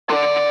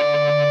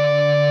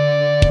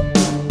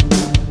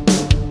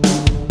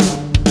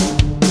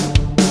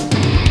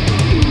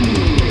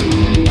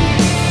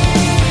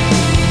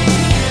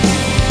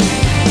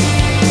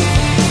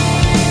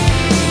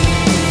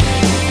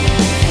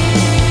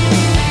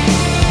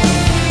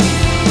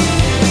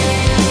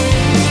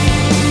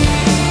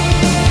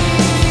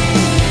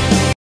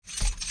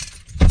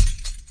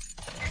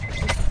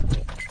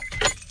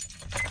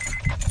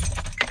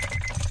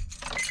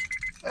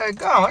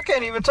Daggone, I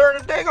can't even turn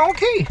the daggone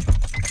key.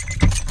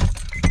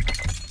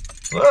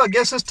 Well, I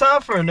guess it's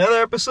time for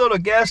another episode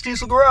of Gas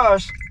Diesel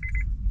Garage.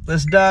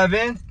 Let's dive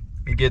in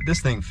and get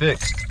this thing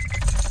fixed.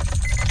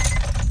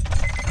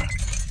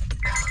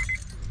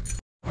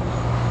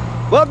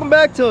 Welcome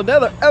back to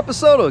another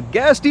episode of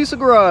Gas Diesel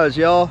Garage,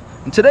 y'all.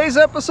 And today's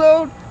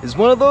episode is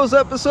one of those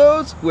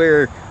episodes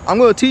where I'm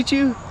going to teach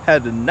you how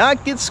to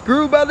not get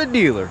screwed by the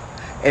dealer.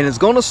 And it's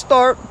going to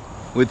start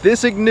with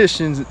this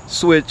ignition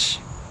switch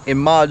and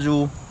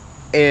module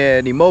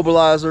and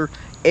immobilizer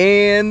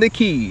and the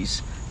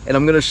keys. And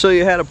I'm going to show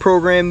you how to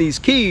program these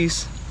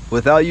keys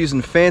without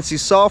using fancy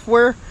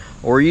software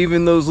or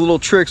even those little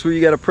tricks where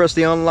you got to press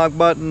the unlock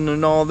button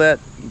and all that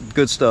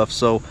good stuff.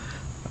 So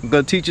I'm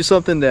going to teach you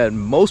something that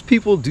most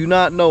people do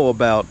not know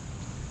about,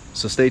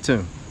 so stay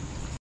tuned.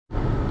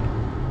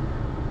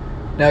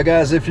 Now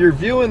guys, if you're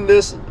viewing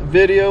this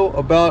video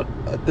about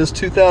this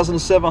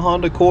 2007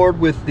 Honda Accord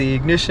with the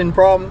ignition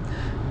problem,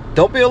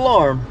 don't be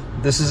alarmed.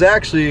 This is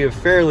actually a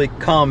fairly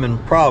common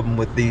problem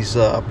with these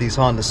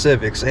Honda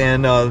Civics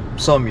and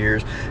some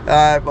years.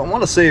 I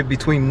want to say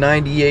between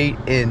 98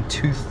 and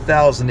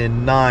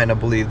 2009, I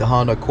believe the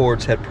Honda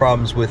Accords had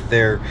problems with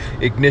their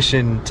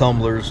ignition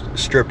tumblers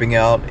stripping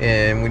out,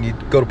 and when you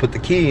go to put the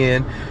key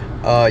in,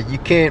 you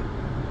can't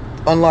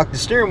unlock the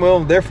steering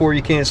wheel, therefore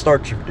you can't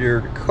start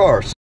your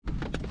car.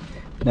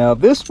 Now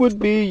this would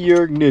be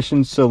your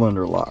ignition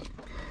cylinder lock,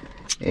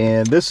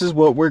 and this is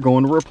what we're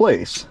going to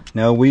replace.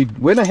 Now we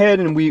went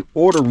ahead and we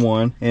ordered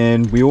one,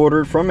 and we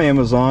ordered from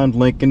Amazon,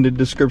 link in the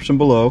description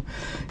below.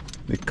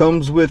 It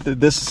comes with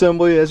this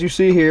assembly as you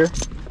see here,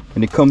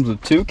 and it comes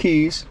with two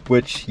keys,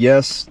 which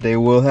yes, they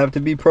will have to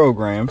be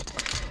programmed.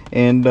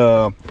 And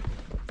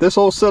this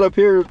whole setup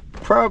here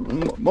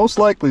probably most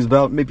likely is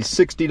about maybe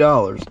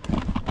 $60.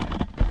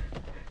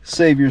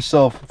 Save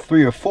yourself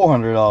 $300 or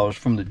 $400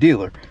 from the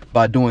dealer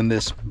by doing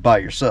this by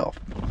yourself.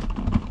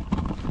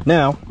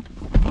 Now,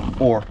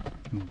 or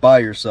by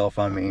yourself,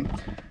 I mean.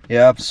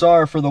 Yeah, I'm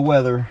sorry for the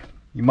weather.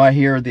 You might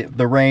hear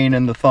the rain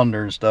and the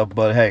thunder and stuff,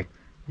 but hey,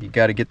 you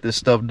got to get this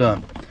stuff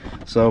done.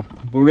 So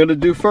what we're going to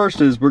do first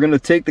is we're going to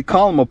take the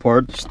column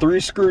apart. There's 3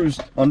 screws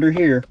under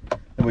here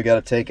that we got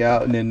to take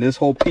out, and then this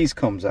whole piece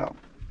comes out.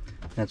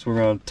 That's what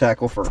we're going to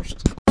tackle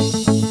first.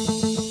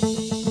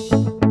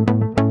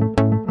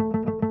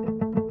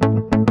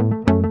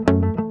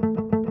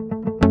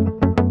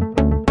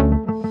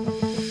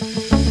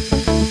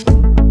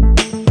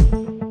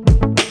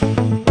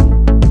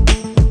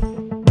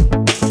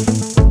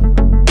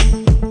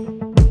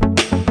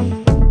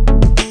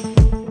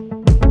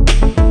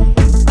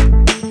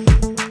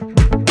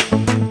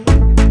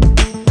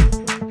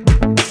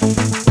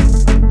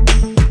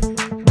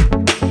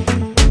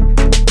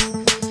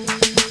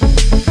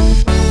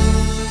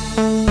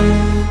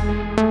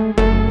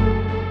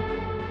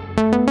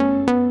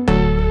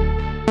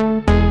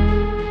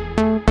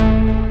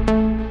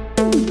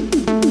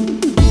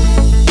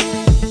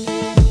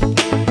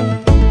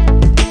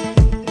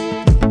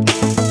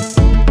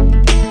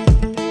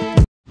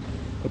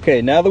 Okay,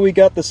 now that we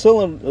got the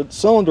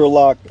cylinder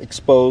lock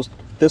exposed,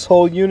 this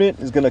whole unit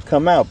is going to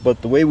come out.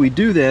 But the way we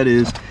do that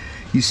is,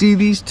 you see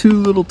these 2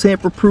 little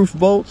tamper-proof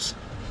bolts?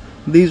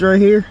 These right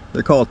here?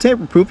 They're called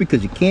tamper-proof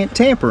because you can't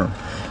tamper them.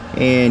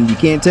 And you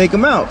can't take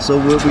them out. So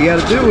what we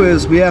got to do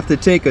is, we have to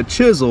take a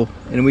chisel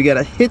and we got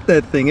to hit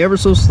that thing ever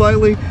so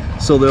slightly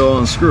so they'll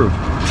unscrew.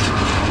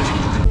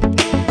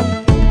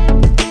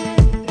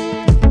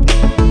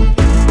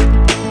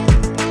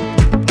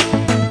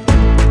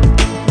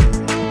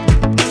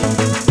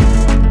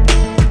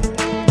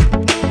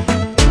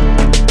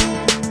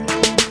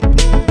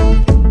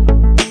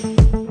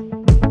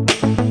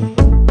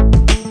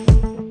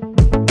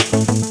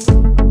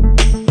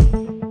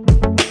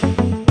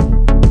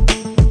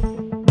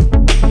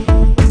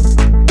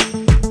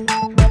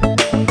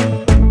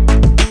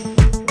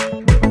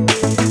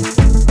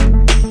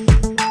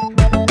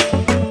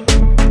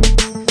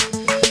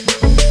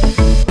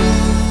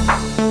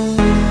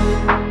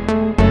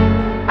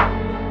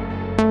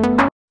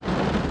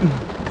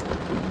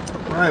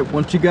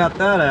 Once you got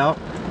that out,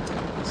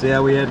 see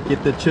how we had to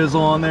get the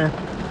chisel on there?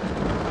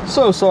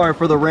 So sorry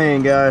for the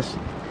rain, guys.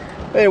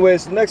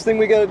 Anyways, the next thing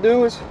we got to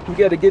do is we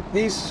got to get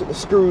these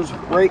screws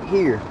right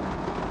here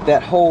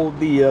that hold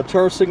the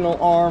turn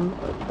signal arm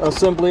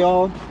assembly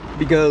on,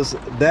 because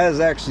that is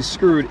actually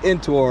screwed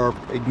into our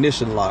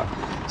ignition lock.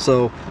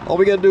 So all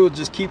we got to do is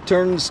just keep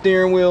turning the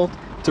steering wheel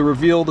to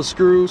reveal the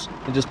screws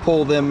and just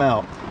pull them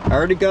out. I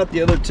already got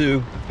the other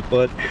 2,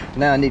 but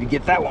now I need to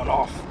get that one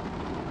off.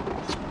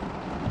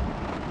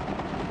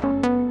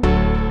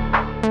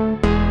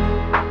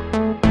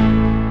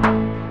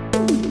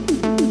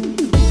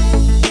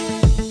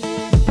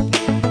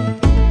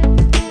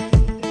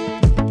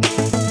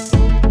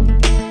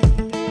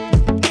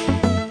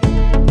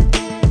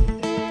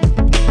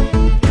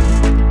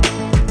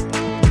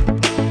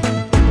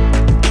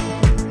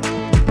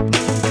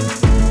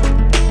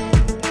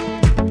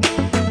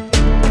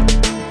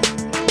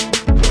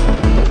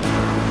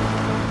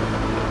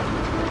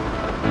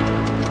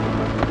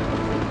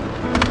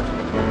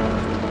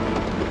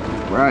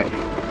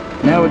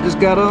 just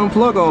gotta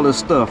unplug all this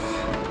stuff.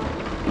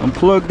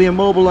 Unplug the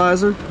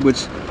immobilizer,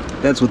 which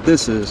that's what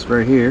this is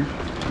right here.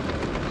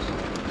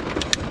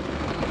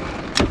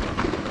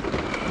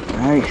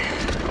 Alright.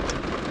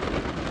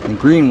 The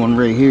green one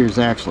right here is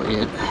actually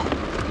it.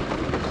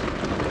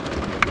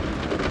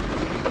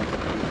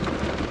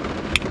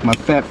 My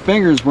fat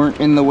fingers weren't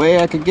in the way,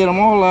 I could get them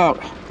all out.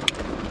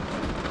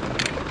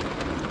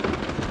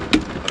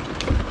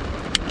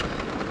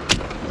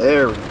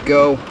 There we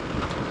go.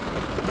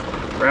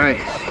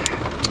 Right.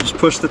 Just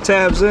push the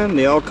tabs in,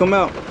 they all come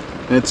out.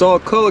 And it's all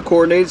color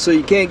coordinated so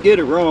you can't get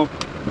it wrong.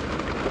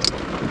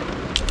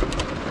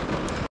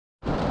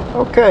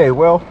 Okay,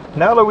 well,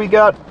 now that we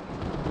got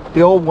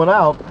the old one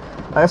out,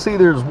 I see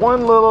there's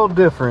one little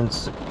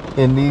difference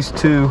in these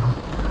two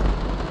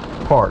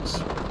parts.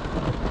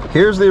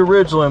 Here's the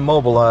original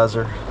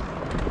immobilizer.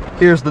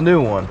 Here's the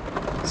new one.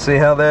 See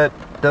how that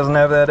doesn't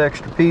have that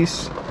extra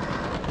piece?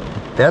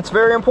 That's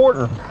very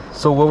important.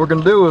 So what we're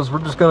going to do is we're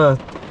just going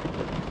to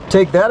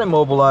take that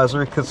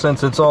immobilizer, because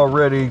since it's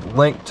already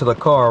linked to the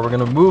car, we're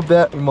going to move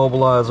that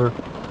immobilizer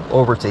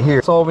over to here.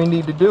 That's all we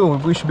need to do,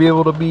 and we should be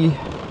able to be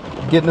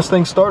getting this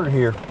thing started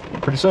here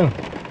pretty soon.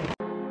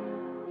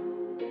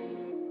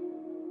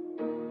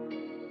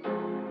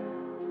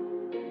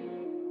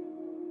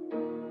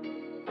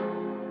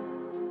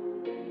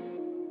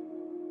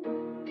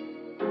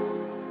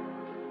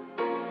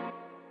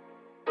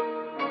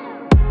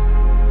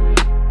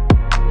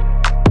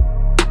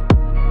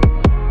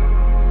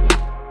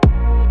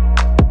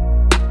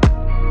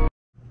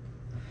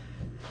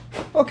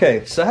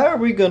 Okay, so how are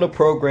we going to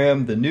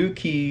program the new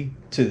key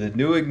to the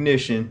new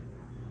ignition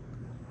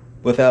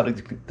without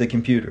the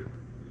computer?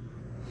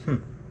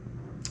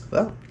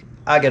 Well,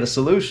 I got a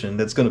solution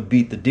that's going to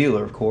beat the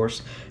dealer, of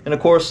course. And of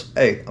course,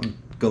 hey, I'm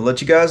going to let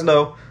you guys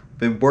know, I've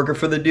been working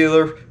for the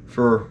dealer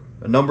for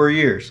a number of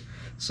years.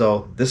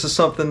 So this is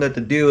something that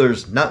the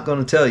dealer's not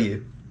going to tell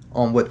you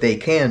on what they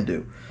can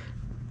do,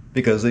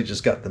 because they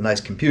just got the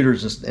nice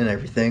computers and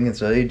everything, and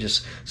so they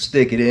just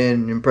stick it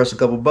in and press a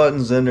couple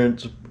buttons and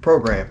it's a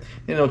program,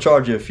 and they'll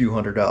charge you a few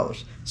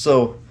 $100s.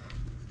 So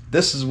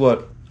this is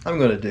what I'm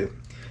going to do.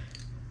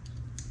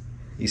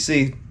 You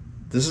see,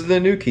 this is the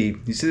new key.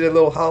 You see that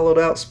little hollowed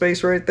out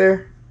space right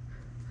there?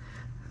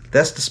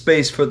 That's the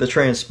space for the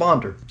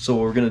transponder. So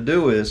what we're going to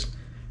do is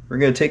we're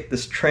going to take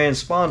this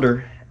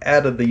transponder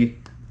out of the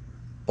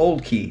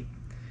old key,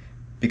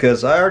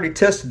 because I already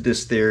tested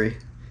this theory.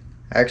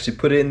 I actually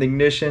put it in the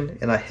ignition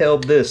and I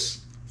held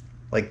this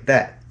like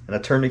that, and I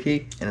turned the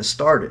key and it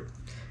started.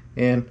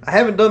 And I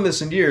haven't done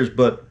this in years,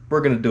 but we're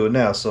going to do it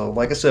now. So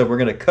like I said, we're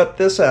going to cut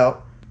this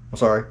out. I'm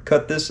sorry,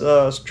 cut this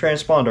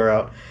transponder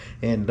out,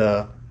 and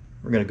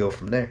we're going to go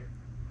from there.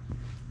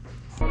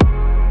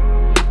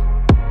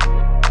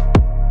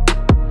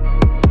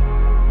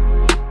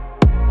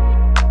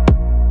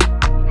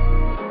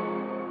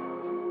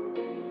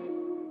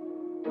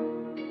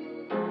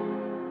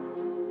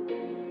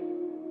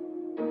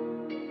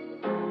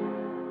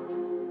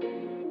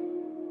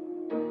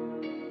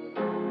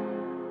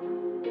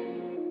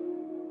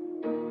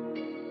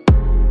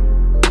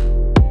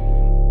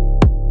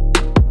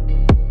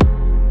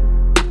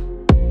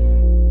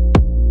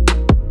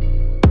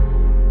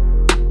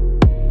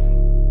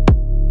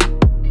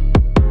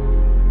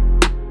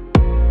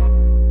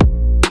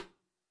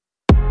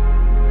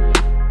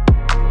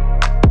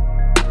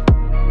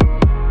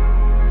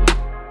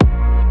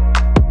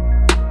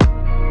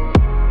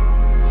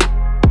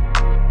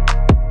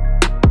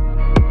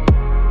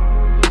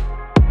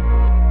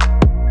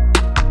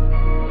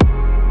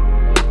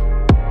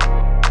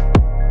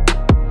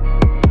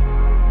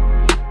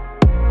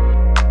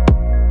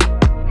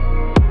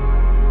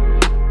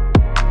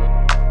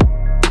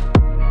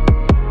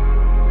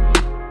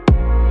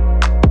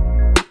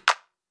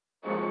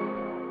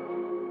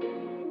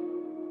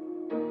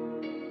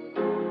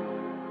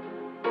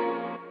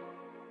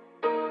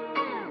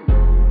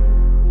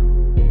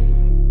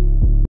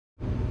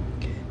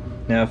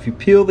 Now if you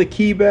peel the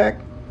key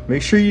back,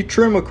 make sure you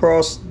trim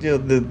across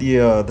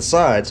the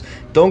sides.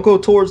 Don't go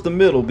towards the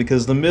middle,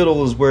 because the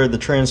middle is where the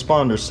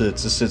transponder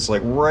sits. It sits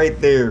like right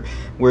there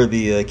where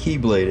the key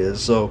blade is.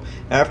 So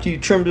after you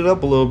trimmed it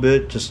up a little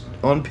bit, just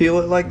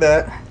unpeel it like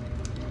that.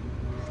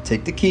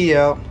 Take the key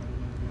out.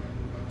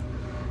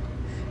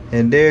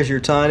 And there's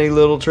your tiny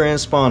little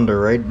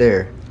transponder right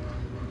there.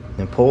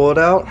 And pull it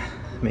out.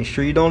 Make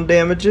sure you don't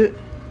damage it.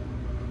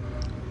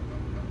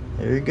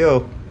 There you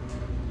go.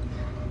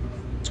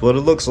 That's what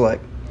it looks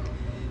like.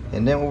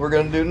 And then what we're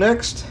going to do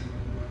next,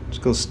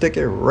 just go stick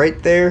it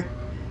right there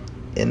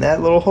in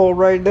that little hole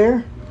right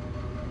there,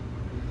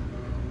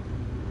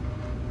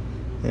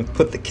 and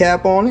put the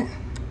cap on it.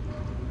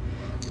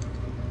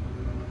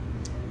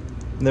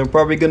 And then we're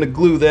probably going to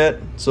glue that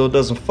so it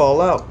doesn't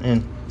fall out.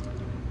 And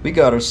we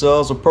got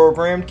ourselves a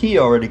programmed key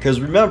already,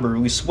 because remember,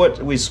 we swapped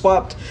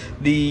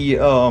the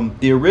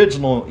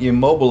original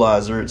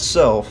immobilizer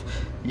itself,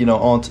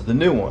 onto the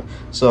new one.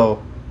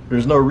 So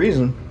there's no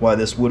reason why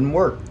this wouldn't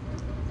work.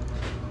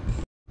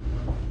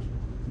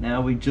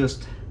 Now we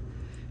just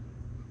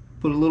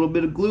put a little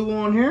bit of glue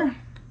on here,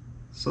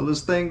 so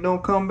this thing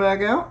don't come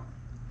back out,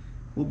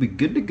 we'll be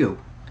good to go.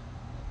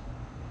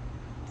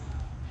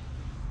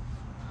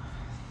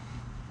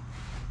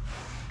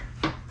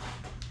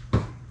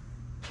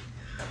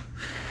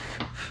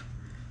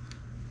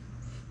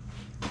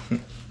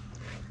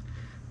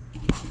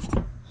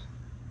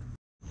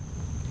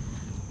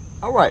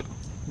 All right,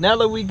 now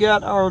that we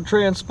got our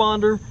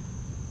transponder,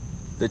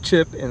 the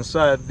chip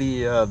inside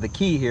the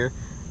key here,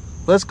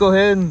 let's go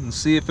ahead and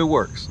see if it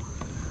works.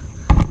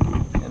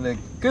 And the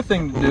good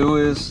thing to do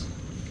is,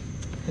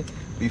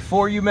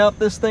 before you mount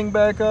this thing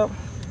back up,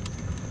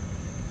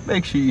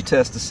 make sure you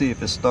test to see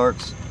if it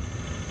starts.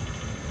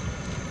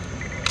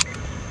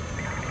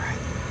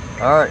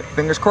 All right,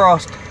 fingers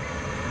crossed.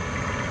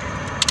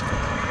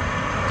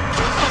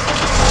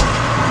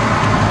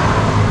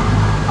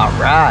 All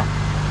right.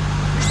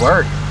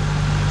 Work.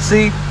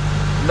 See,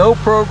 no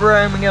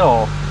programming at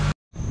all.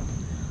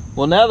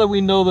 Well, now that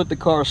we know that the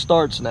car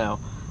starts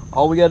now,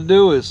 all we got to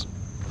do is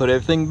put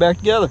everything back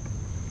together.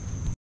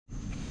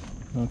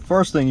 Well,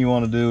 first thing you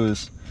want to do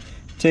is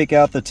take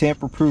out the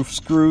tamper-proof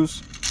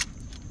screws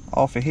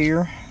off of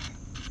here.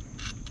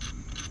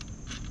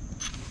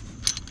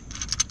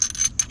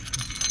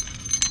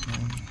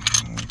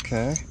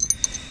 Okay,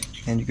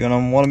 and you're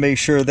gonna want to make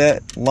sure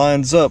that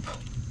lines up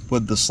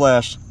with the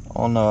slash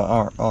on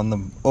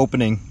the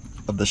opening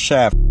of the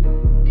shaft.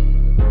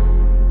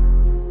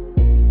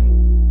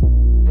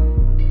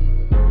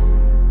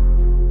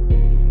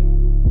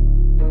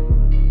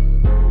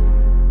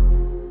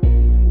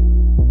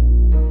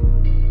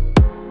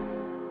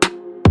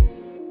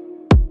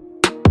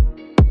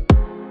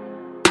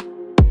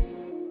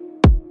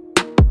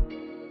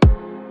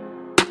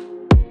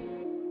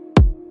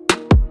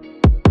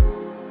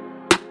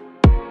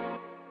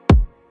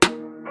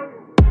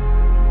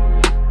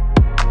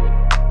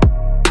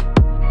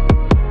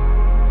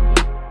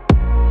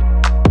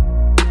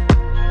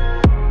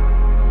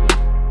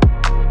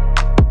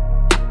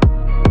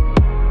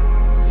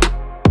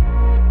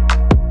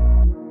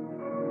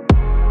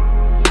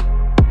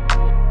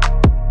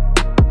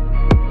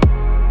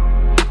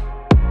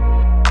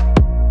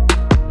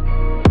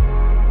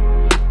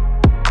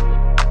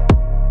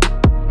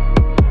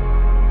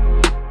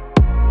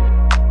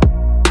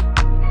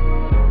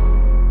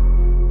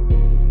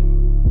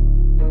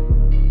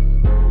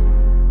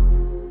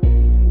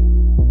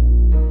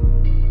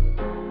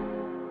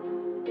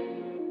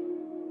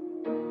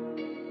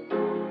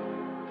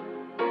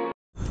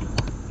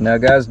 Now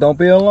guys, don't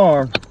be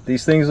alarmed.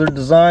 These things are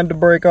designed to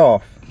break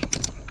off.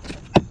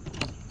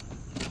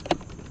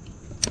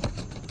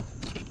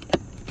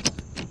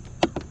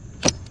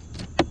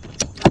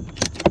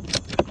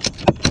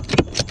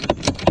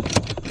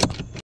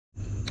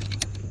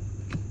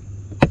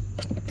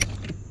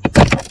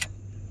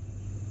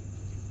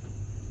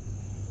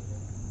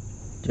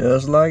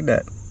 Just like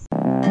that.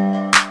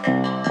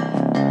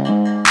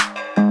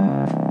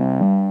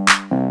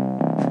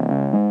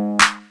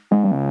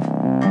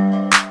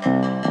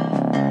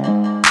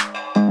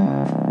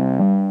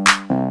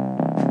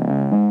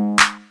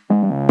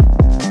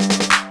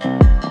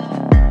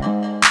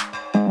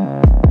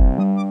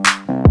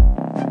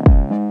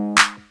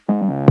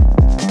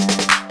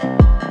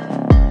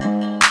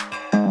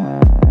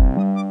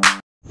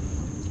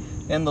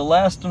 And the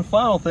last and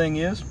final thing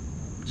is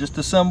just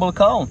assemble a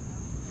column.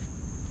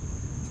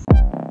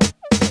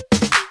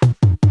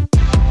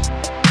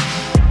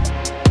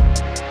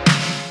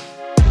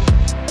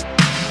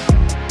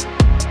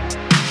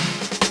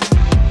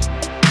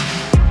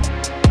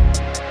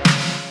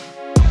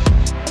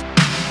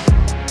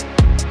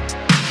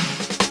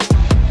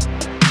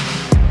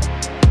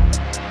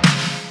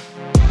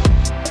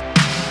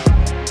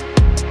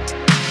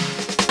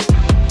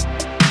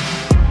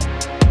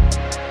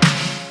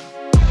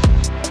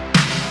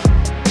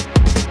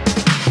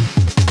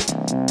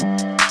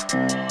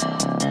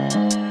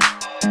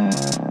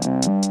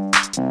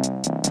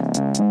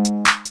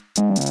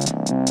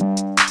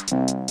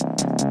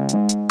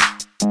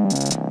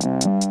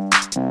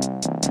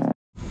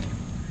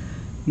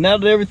 Now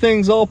that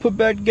everything's all put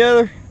back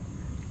together,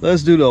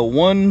 let's do the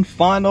one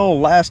final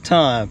last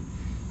time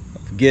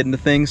of getting the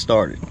thing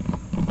started.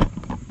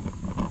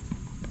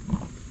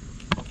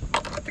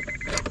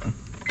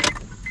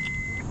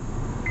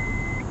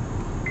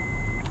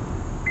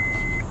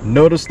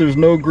 Notice there's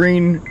no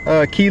green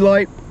key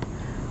light.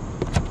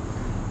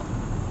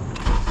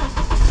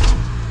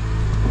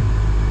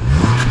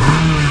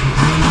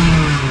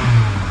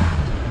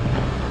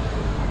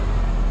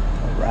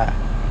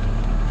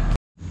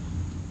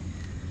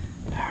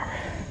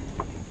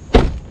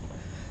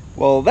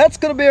 Well, that's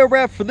going to be a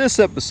wrap for this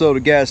episode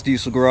of Gas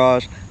Diesel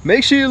Garage.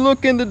 Make sure you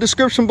look in the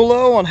description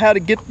below on how to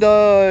get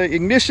the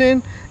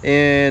ignition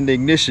and the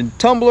ignition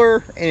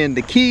tumbler and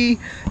the key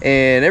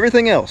and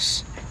everything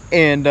else.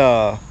 And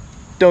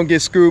don't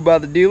get screwed by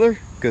the dealer,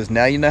 because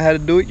now you know how to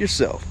do it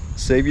yourself.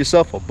 Save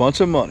yourself a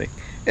bunch of money.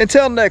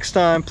 Until next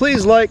time,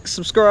 please like,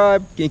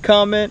 subscribe, and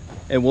comment,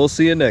 and we'll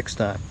see you next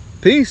time.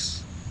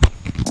 Peace.